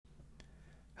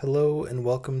Hello and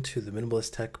welcome to the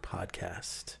Minimalist Tech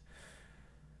Podcast.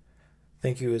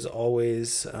 Thank you as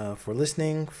always for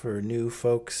listening. For new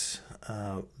folks,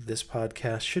 this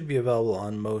podcast should be available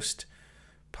on most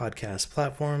podcast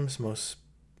platforms, most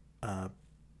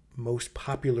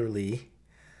popularly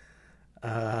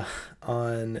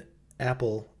on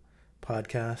Apple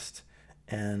Podcast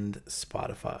and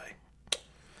Spotify.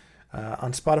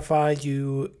 On Spotify,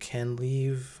 you can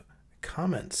leave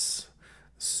comments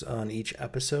on each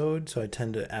episode, so I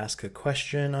tend to ask a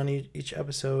question on each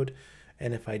episode,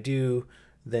 and if I do,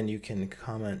 then you can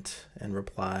comment and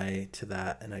reply to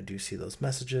that, and I do see those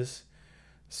messages,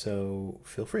 so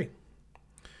feel free.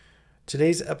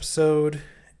 Today's episode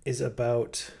is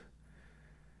about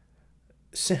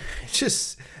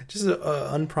just an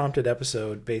unprompted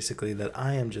episode, basically, that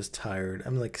I am just tired.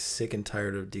 I'm like sick and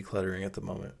tired of decluttering at the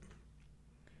moment.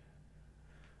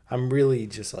 I'm really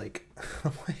just like,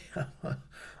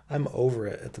 I'm over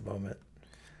it at the moment.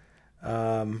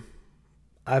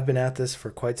 I've been at this for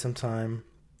quite some time.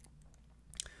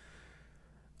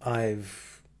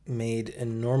 I've made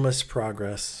enormous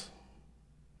progress.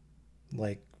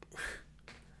 Like,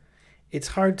 it's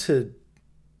hard to,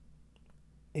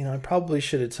 I probably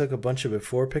should have took a bunch of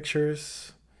before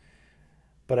pictures,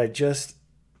 but I just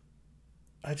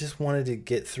wanted to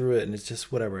get through it, and it's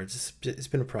just whatever. It's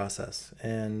been a process,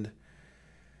 and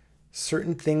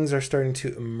certain things are starting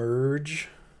to emerge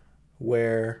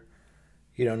where,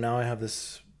 now I have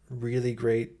this really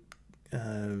great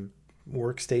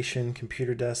workstation,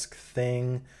 computer desk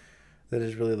thing that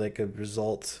is really like a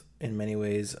result in many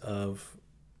ways of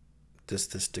this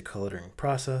decluttering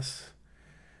process,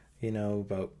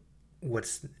 about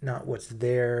what's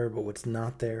there, but what's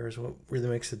not there is what really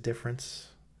makes a difference.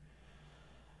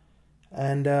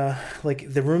 And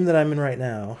like the room that I'm in right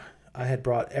now, I had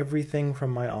brought everything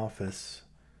from my office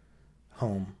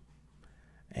home,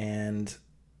 and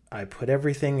I put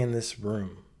everything in this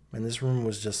room, and this room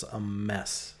was just a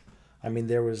mess. I mean,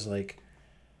 there was like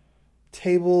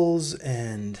tables,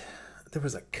 and there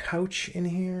was a couch in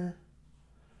here.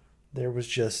 There was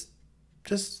just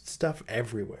stuff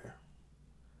everywhere.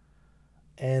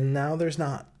 And now there's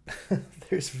not.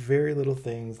 There's very little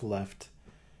things left,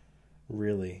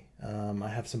 really. I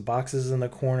have some boxes in the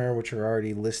corner which are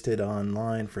already listed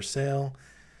online for sale.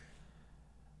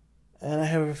 And I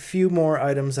have a few more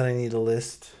items that I need to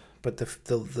list, but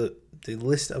the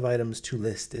list of items to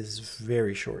list is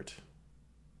very short.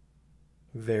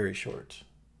 Very short.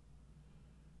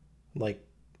 Like,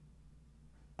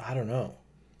 I don't know.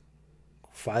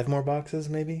 5 more boxes,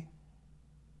 maybe?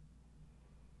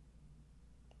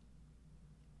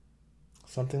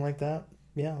 Something like that.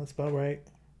 Yeah, that's about right.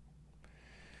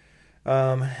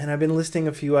 And I've been listing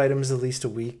a few items at least a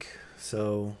week,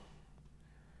 so,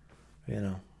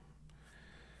 a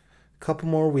couple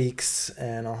more weeks,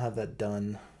 and I'll have that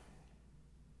done.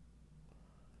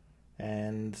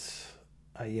 And,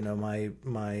 I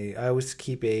always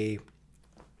keep a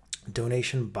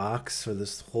donation box. For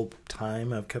this whole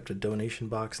time, I've kept a donation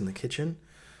box in the kitchen,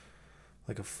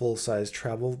 like a full-size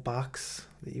travel box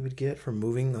that you would get for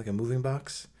moving, like a moving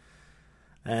box.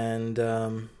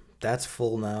 And that's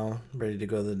full now, ready to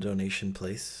go to the donation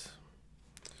place.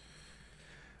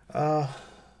 And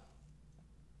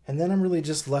then I'm really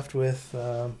just left with,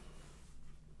 I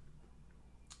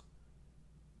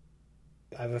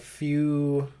have a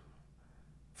few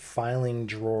filing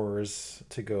drawers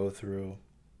to go through,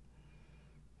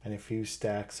 and a few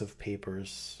stacks of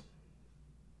papers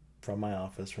from my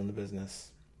office, from the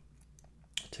business,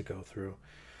 to go through.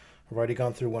 I've already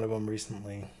gone through one of them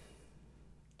recently.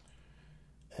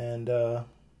 And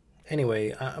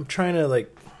anyway, I'm trying to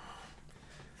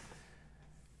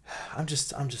I'm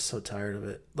just so tired of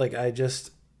it. Like,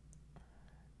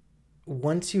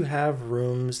 once you have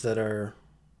rooms that are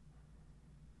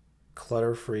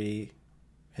clutter-free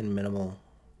and minimal,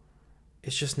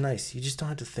 it's just nice. You just don't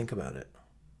have to think about it.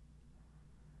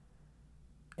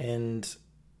 And,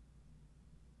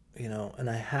 and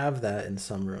I have that in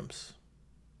some rooms.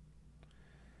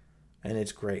 And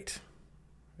it's great.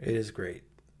 It is great.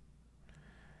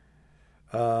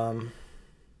 But,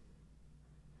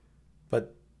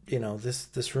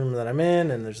 this room that I'm in,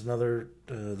 and there's another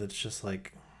that's just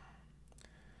like,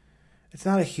 it's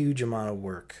not a huge amount of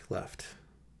work left.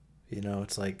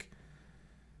 It's like,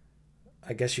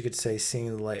 I guess you could say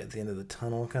seeing the light at the end of the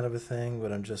tunnel kind of a thing,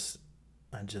 but I'm just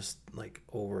like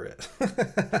over it.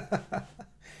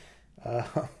 I'm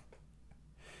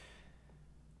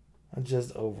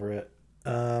just over it.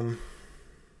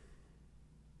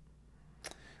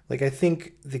 Like, I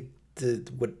think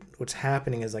what's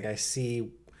happening is, like, I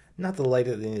see not the light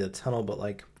at the end of the tunnel, but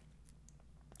like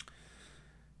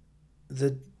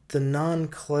the the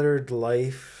non-cluttered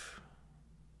life,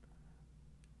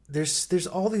 there's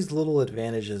all these little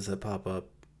advantages that pop up,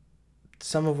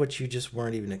 some of which you just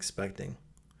weren't even expecting.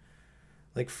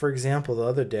 Like, for example, the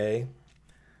other day,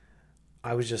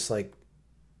 I was just like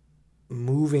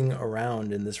moving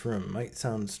around in this room. It might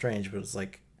sound strange, but it's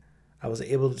like I was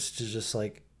able to just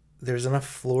like, there's enough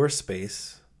floor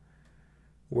space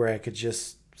where I could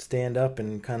just stand up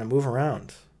and kind of move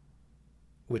around,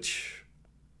 which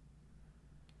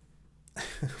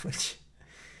which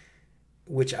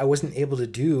which I wasn't able to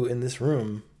do in this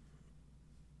room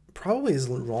probably as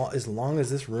long as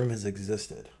this room has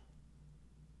existed,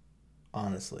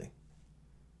 honestly.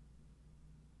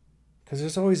 Because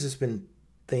there's always just been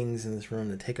things in this room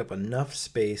that take up enough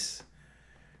space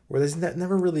where there's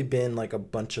never really been like a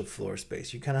bunch of floor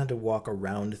space. You kind of had to walk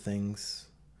around things.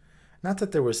 Not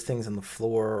that there was things on the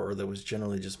floor or that was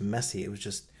generally just messy. It was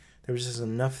just there was just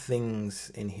enough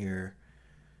things in here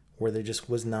where there just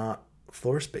was not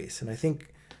floor space. And I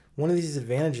think one of these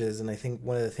advantages, and I think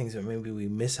one of the things that maybe we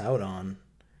miss out on,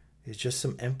 is just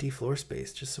some empty floor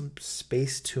space, just some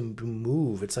space to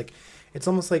move. It's like it's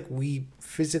almost like we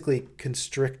physically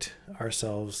constrict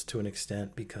ourselves to an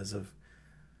extent because of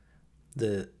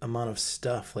the amount of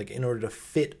stuff, like in order to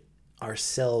fit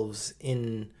ourselves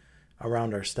in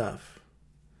around our stuff.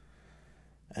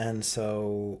 And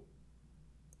so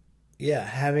yeah,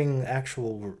 having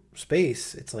actual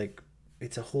space, it's like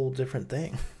it's a whole different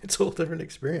thing. It's a whole different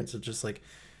experience. It's just like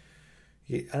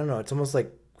I don't know, it's almost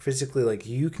like physically like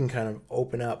you can kind of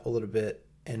open up a little bit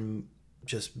and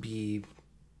just be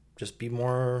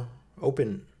more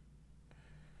open.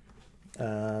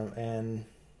 And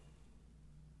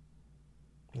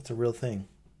it's a real thing.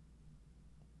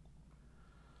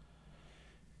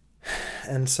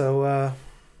 And so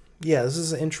yeah, this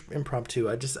is an impromptu.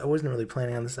 I wasn't really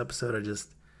planning on this episode.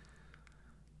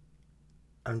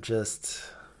 I'm just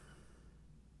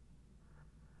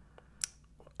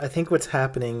I think what's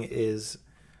happening is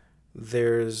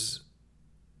there's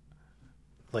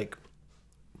like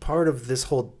part of this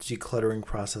whole decluttering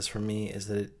process for me is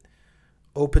that it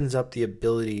opens up the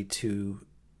ability to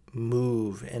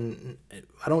move. And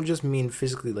I don't just mean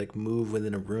physically like move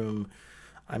within a room.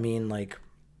 I mean like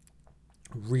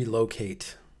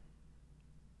relocate,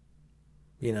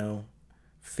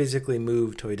 physically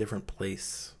move to a different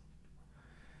place.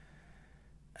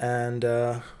 And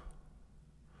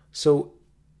so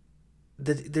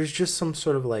there's just some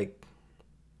sort of like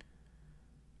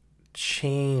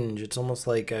change. It's almost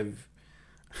like I've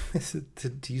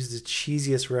to use the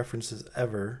cheesiest references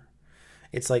ever.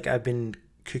 It's like I've been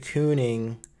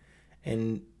cocooning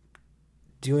and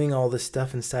doing all this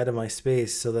stuff inside of my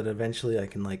space so that eventually I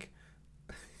can like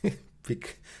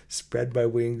spread my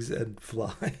wings and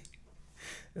fly.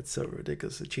 It's so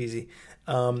ridiculously cheesy.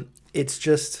 It's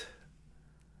just,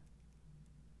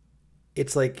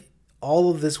 it's like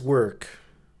all of this work.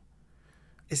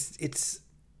 It's it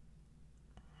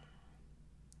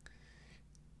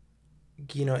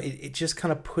just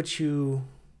kind of puts you,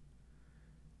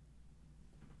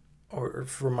 or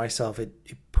for myself, it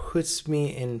puts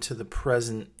me into the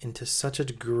present into such a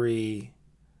degree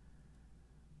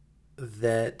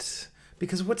that,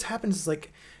 because what's happened is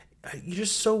like, you're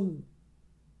just so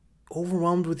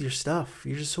overwhelmed with your stuff.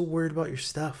 You're just so worried about your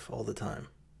stuff all the time.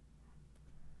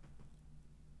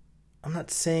 I'm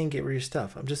not saying get rid of your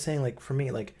stuff. I'm just saying, like, for me,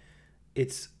 like,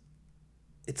 it's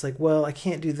like, well, I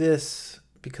can't do this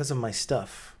because of my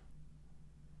stuff.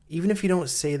 Even if you don't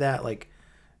say that, like,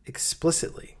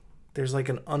 explicitly, there's like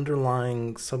an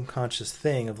underlying subconscious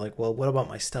thing of like, well, what about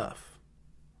my stuff?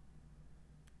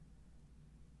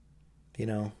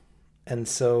 And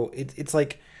so it's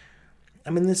like,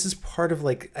 I mean, this is part of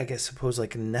like, I guess, suppose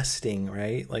like nesting,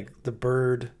 right? Like the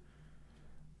bird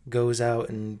goes out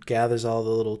and gathers all the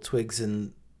little twigs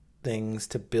and things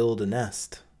to build a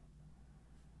nest,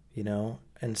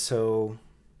 And so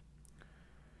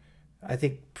I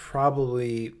think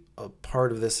probably a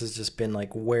part of this has just been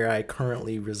like where I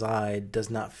currently reside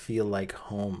does not feel like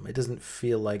home. It doesn't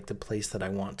feel like the place that I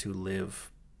want to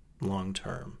live long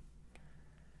term.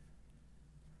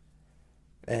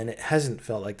 And it hasn't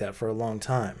felt like that for a long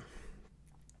time.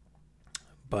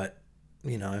 But,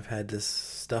 I've had this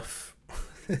stuff.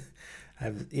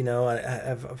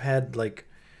 I've had like,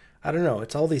 I don't know,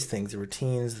 it's all these things, the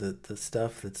routines, the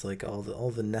stuff that's like all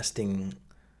the nesting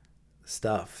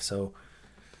stuff. So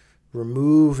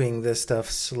removing this stuff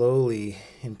slowly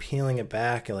and peeling it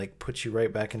back, it like puts you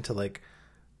right back into like,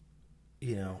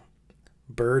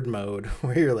 bird mode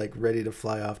where you're like ready to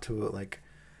fly off to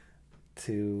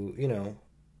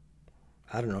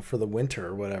I don't know, for the winter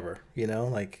or whatever,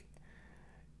 like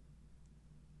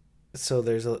so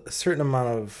there's a certain amount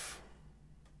of,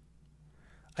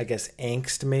 I guess,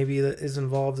 angst maybe that is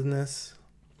involved in this.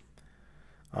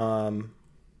 Um,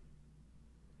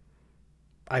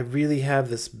 I really have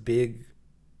this big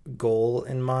goal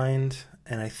in mind,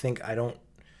 and I think I don't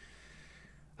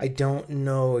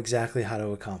know exactly how to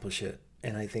accomplish it.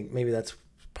 And I think maybe that's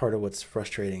part of what's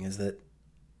frustrating is that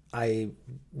I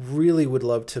really would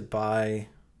love to buy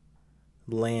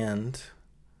land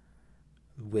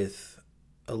with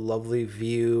a lovely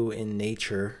view in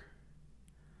nature.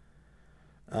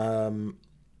 Um,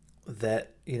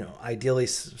 that, ideally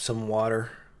some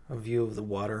water, a view of the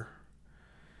water.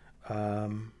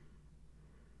 Um,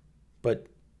 but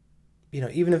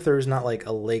even if there's not like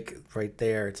a lake right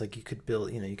there, it's like you could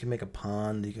build, you can make a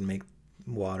pond, you can make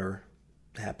water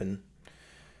happen.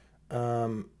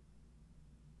 Um,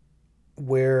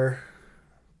 where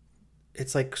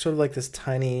it's like sort of like this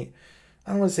tiny,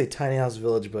 I don't want to say tiny house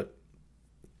village, but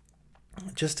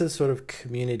just a sort of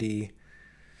community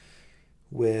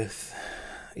with,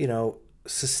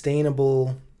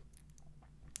 sustainable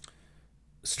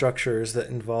structures that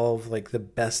involve like the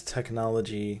best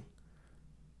technology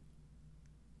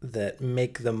that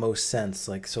make the most sense.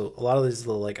 Like, so a lot of these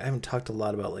little, like, I haven't talked a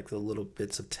lot about like the little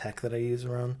bits of tech that I use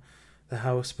around the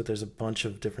house, but there's a bunch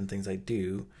of different things I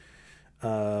do.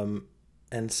 Um,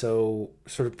 and so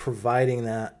sort of providing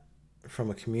that from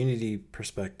a community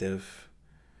perspective,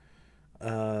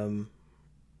 um,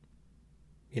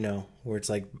 where it's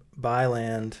like buy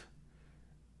land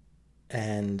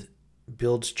and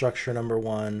build structure number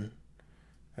one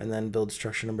and then build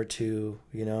structure number two,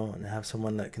 and have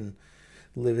someone that can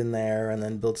live in there and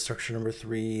then build structure number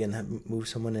three and move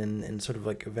someone in and sort of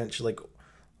like eventually like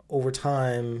over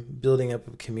time building up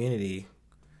a community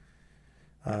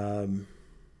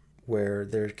where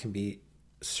there can be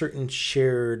certain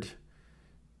shared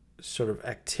sort of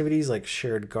activities like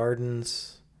shared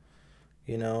gardens,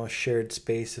 shared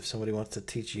space if somebody wants to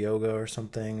teach yoga or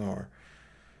something, or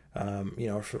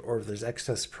or if there's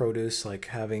excess produce, like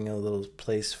having a little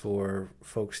place for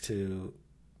folks to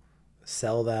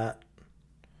sell that.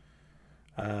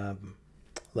 Um,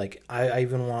 like I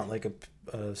even want like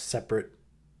a separate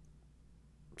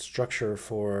structure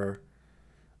for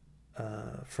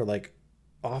like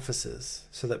offices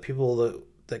so that people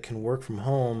that can work from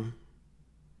home,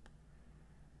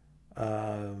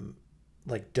 um,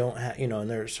 like don't have, and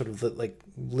they're sort of like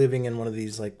living in one of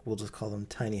these, like, we'll just call them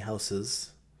tiny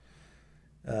houses,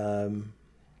 um,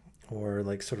 or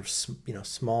like sort of,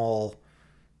 small,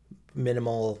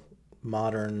 minimal,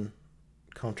 modern,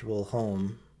 comfortable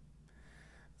home,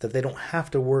 that they don't have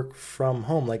to work from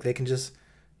home. Like they can just,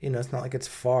 it's not like it's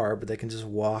far, but they can just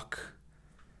walk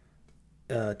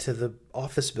to the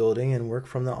office building and work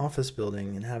from the office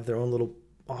building and have their own little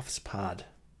office pod,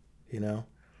 you know?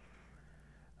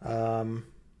 Um,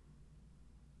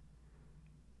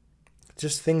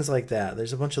 just things like that.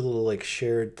 There's a bunch of little like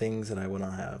shared things that I want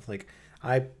to have. Like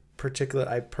I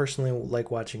personally like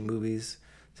watching movies,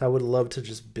 so I would love to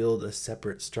just build a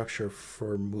separate structure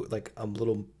for like a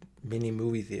little mini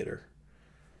movie theater,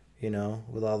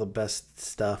 with all the best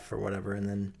stuff or whatever, and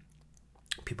then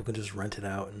people can just rent it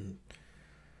out and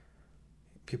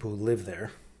people who live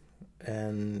there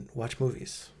and watch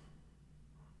movies.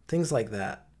 Things like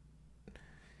that.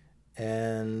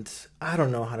 And I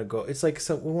don't know how to go. It's like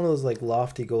one of those like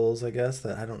lofty goals, I guess,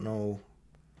 that I don't know.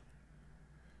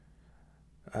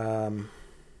 Um,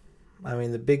 I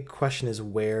mean, the big question is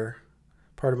where.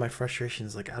 Part of my frustration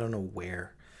is like I don't know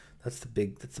where. That's a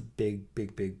big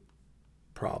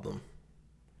problem.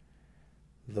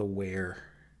 The where.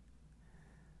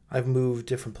 I've moved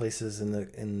different places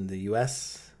in the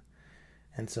U.S.,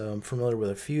 and so I'm familiar with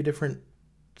a few different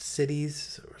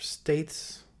cities or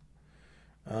states.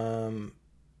 Um,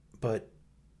 but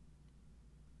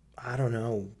I don't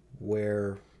know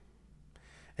where.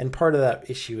 And part of that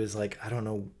issue is like I don't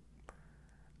know.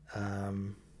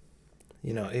 Um,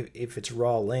 if it's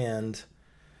raw land,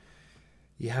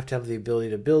 you have to have the ability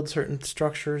to build certain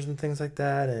structures and things like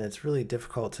that, and it's really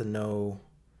difficult to know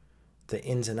the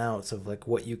ins and outs of like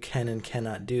what you can and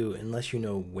cannot do unless you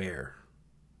know where.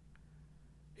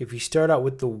 If you start out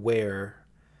with the where,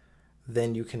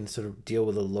 then you can sort of deal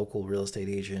with a local real estate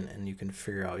agent and you can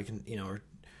figure out, or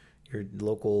your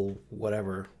local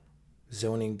whatever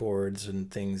zoning boards and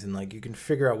things, and like you can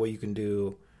figure out what you can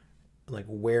do, like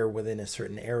where within a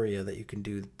certain area that you can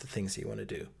do the things that you want to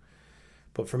do.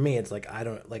 But for me, it's like I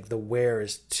don't like the where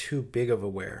is too big of a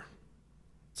where.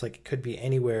 It's like it could be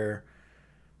anywhere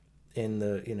in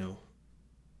the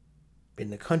in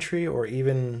the country, or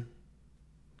even,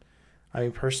 I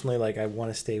mean, personally, like I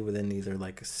want to stay within either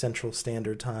like Central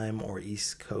Standard Time or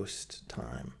East Coast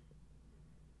time.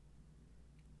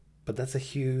 But that's a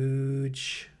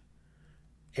huge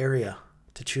area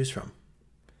to choose from.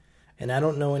 And I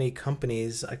don't know any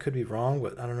companies, I could be wrong,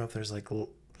 but I don't know if there's like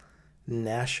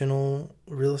national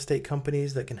real estate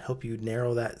companies that can help you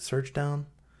narrow that search down.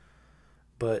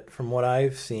 But from what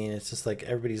I've seen, it's just like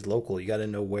everybody's local. You got to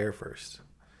know where first.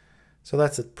 So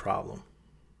that's a problem.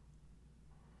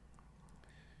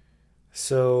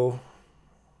 So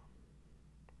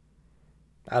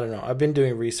I don't know. I've been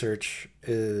doing research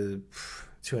to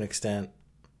an extent,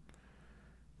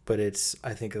 but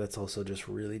I think that's also just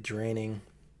really draining.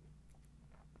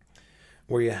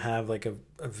 Where you have like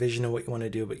a vision of what you want to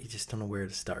do, but you just don't know where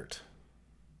to start.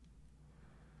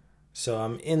 So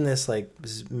I'm in this like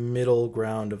middle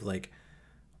ground of like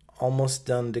almost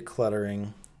done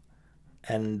decluttering,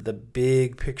 and the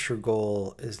big picture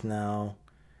goal is now,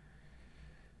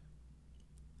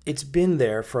 it's been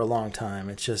there for a long time.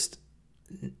 It's just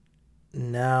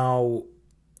now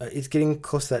it's getting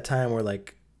close to that time where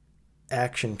like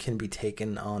action can be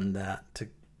taken on that to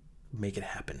make it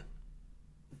happen.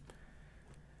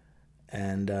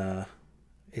 And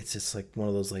it's just like one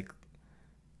of those like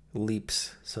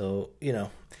leaps. So,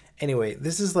 anyway,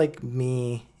 this is like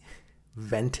me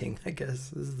venting, I guess.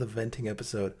 This is the venting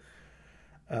episode.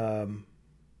 I'll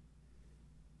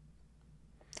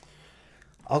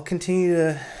continue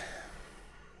to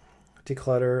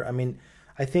declutter. I mean,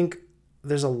 I think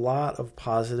there's a lot of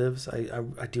positives. I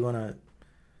do want to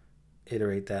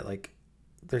iterate that. Like,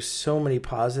 there's so many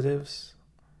positives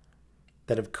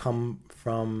that have come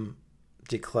from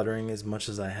decluttering as much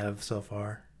as I have so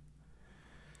far.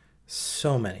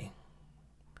 So many.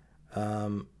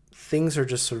 Things are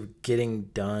just sort of getting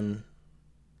done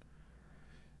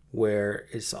where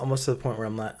it's almost to the point where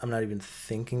I'm not even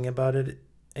thinking about it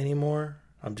anymore.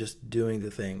 I'm just doing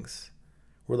the things.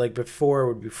 Where like before it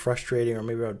would be frustrating, or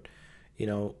maybe I would,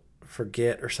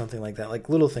 forget or something like that. Like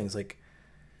little things like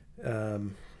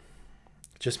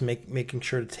just making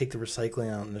sure to take the recycling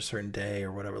out on a certain day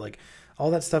or whatever. Like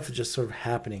all that stuff is just sort of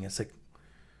happening. It's like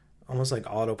almost like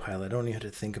autopilot. I don't even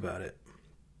have to think about it.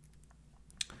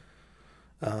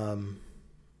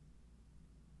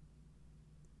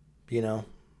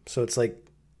 So it's like,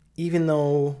 even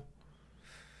though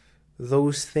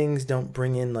those things don't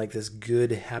bring in like this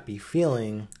good, happy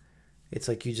feeling, it's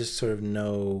like you just sort of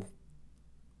know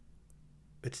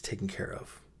it's taken care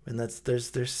of. And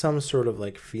there's some sort of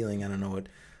like feeling, I don't know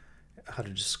how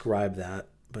to describe that,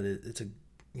 but it's a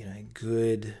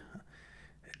good,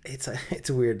 it's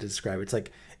weird to describe. It's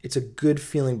like it's a good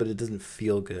feeling, but it doesn't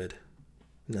feel good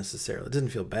necessarily. It doesn't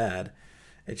feel bad.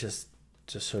 It just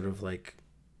sort of like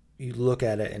you look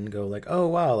at it and go like, oh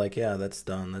wow, like yeah, that's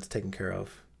done, that's taken care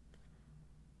of.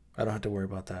 I don't have to worry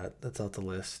about that. That's out the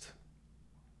list.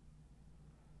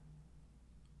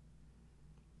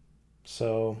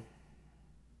 So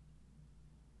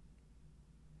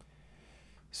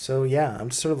yeah, I'm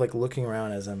just sort of like looking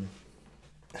around as I'm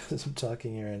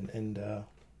talking here, and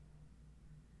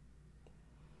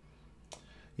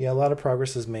yeah, a lot of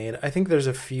progress is made. I think there's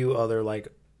a few other like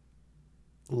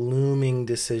looming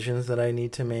decisions that I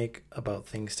need to make about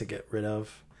things to get rid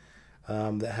of,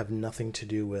 that have nothing to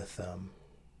do with how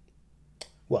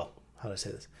do I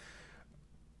say this?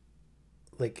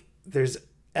 Like there's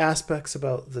aspects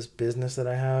about this business that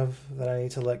I have that I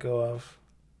need to let go of.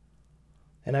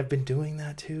 And I've been doing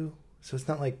that too. So it's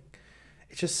not like,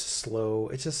 it's just slow.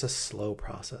 It's just a slow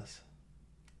process.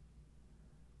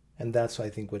 And that's,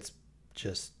 I think, what's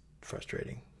just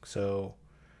frustrating. So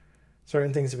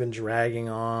certain things have been dragging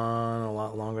on a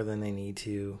lot longer than they need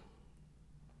to.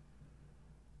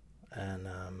 And,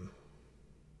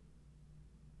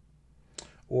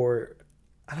 or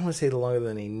I don't want to say the longer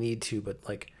than they need to, but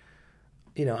like,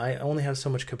 I only have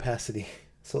so much capacity.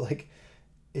 So like,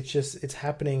 it's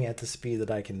happening at the speed that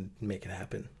I can make it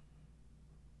happen.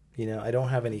 I don't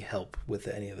have any help with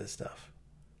any of this stuff.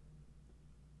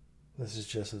 This is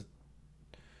just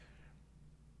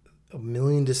a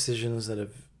million decisions that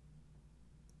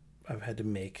I've had to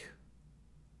make.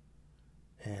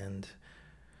 And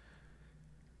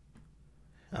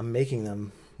I'm making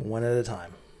them one at a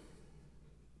time.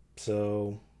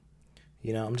 So,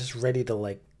 I'm just ready to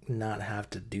like not have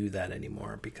to do that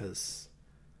anymore, because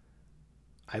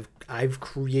I've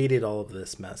created all of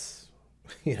this mess.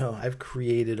 I've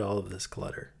created all of this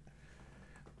clutter.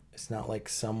 It's not like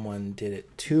someone did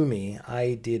it to me.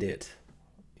 I did it.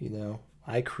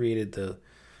 I created the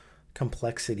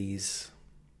complexities.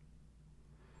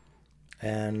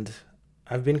 And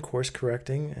I've been course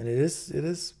correcting, and it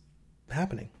is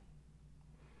happening.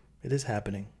 It is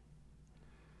happening.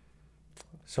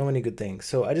 So many good things.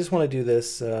 So I just want to do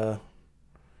this, I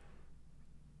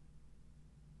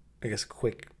guess,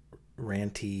 quick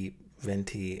ranty,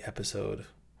 venti episode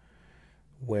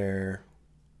where,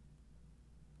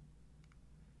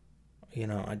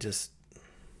 I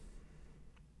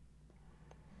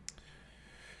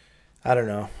don't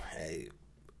know.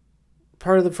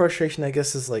 Part of the frustration, I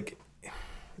guess, is like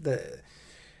the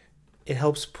it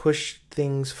helps push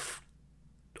things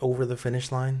over the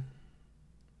finish line.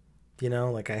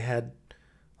 Like I had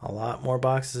a lot more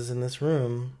boxes in this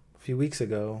room a few weeks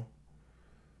ago,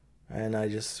 and I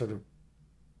just sort of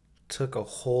took a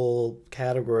whole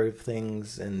category of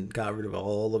things and got rid of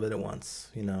all of it at once,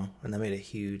 and that made a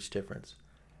huge difference.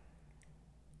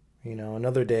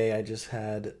 Another day I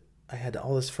had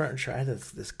all this furniture. I had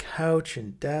this couch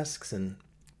and desks and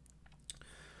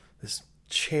this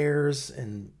chairs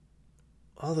and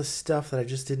all this stuff that I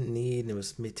just didn't need, and it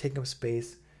was taking up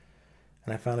space.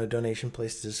 And I found a donation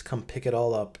place to just come pick it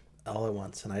all up all at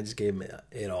once, and I just gave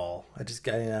it all. I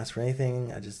didn't ask for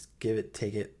anything. I just give it,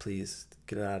 take it, please,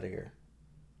 get it out of here.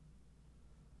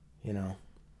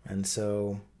 And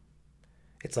so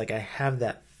it's like I have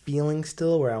that feeling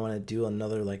still where I want to do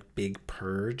another like big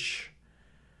purge,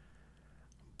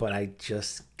 but I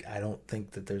don't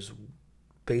think that there's,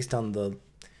 based on the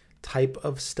type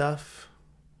of stuff,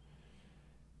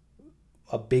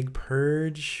 a big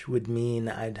purge would mean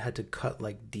I'd had to cut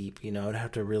like deep, I'd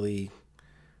have to really,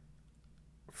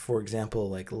 for example,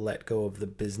 like let go of the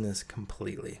business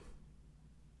completely.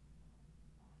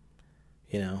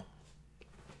 If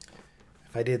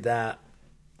I did that,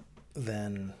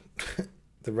 then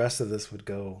the rest of this would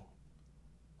go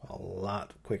a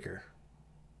lot quicker.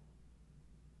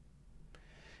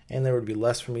 And there would be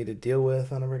less for me to deal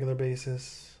with on a regular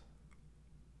basis.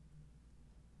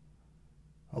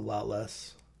 A lot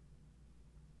less.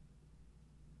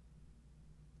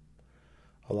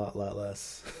 A lot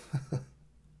less.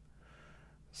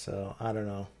 So, I don't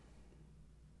know.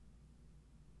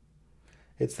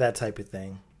 It's that type of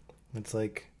thing. It's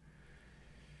like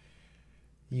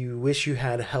you wish you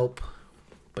had help,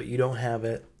 but you don't have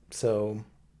it. So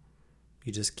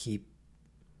you just keep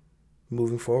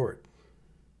moving forward.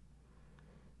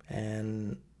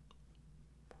 And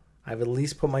I've at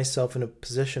least put myself in a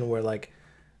position where like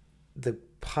the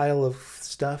pile of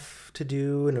stuff to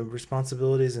do and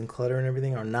responsibilities and clutter and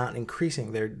everything are not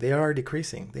increasing. They are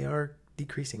decreasing. They are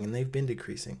decreasing, and they've been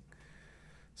decreasing.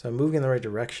 So I'm moving in the right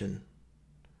direction.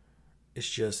 It's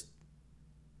just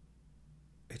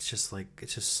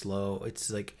slow. It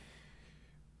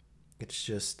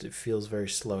feels very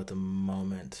slow at the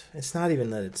moment. It's not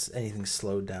even that it's anything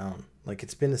slowed down. Like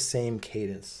it's been the same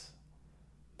cadence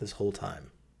this whole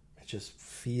time. I just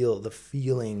feel the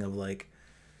feeling of like,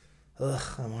 ugh,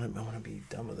 I want to be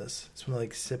done with this. I just want to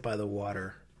like sit by the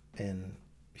water and,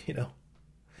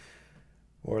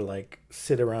 or like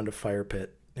sit around a fire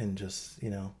pit and just,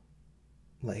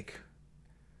 like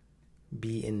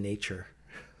be in nature.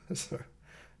 So,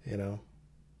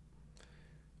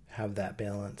 have that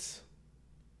balance.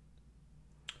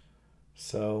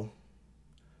 So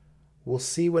we'll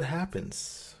see what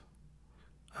happens.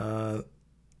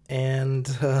 And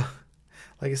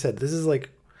like I said, this is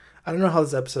like, I don't know how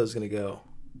this episode is going to go,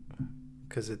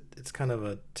 because it's kind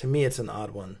of to me, it's an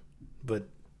odd one. But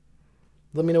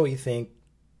let me know what you think.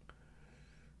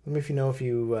 Let me if you know if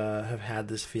you have had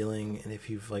this feeling, and if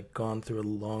you've like gone through a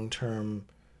long-term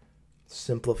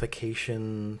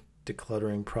simplification,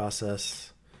 decluttering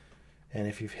process, and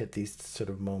if you've hit these sort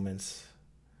of moments,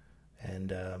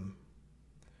 and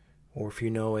or if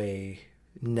you know a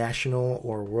national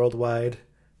or worldwide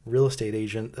real estate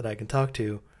agent that I can talk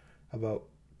to about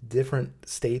different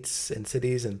states and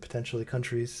cities and potentially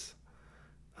countries,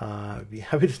 I'd be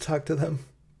happy to talk to them.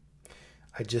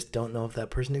 I just don't know if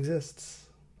that person exists.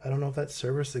 I don't know if that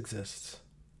service exists.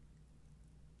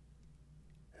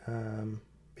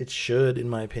 It should, in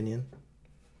my opinion.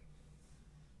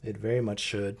 It very much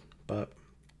should, but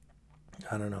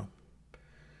I don't know.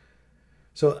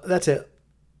 So that's it.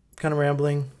 Kind of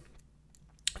rambling.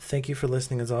 Thank you for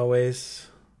listening as always.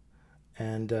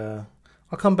 And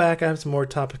I'll come back. I have some more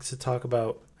topics to talk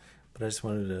about, but I just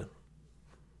wanted to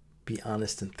be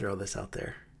honest and throw this out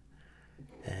there.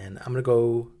 And I'm going to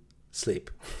go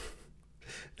sleep.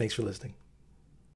 Thanks for listening.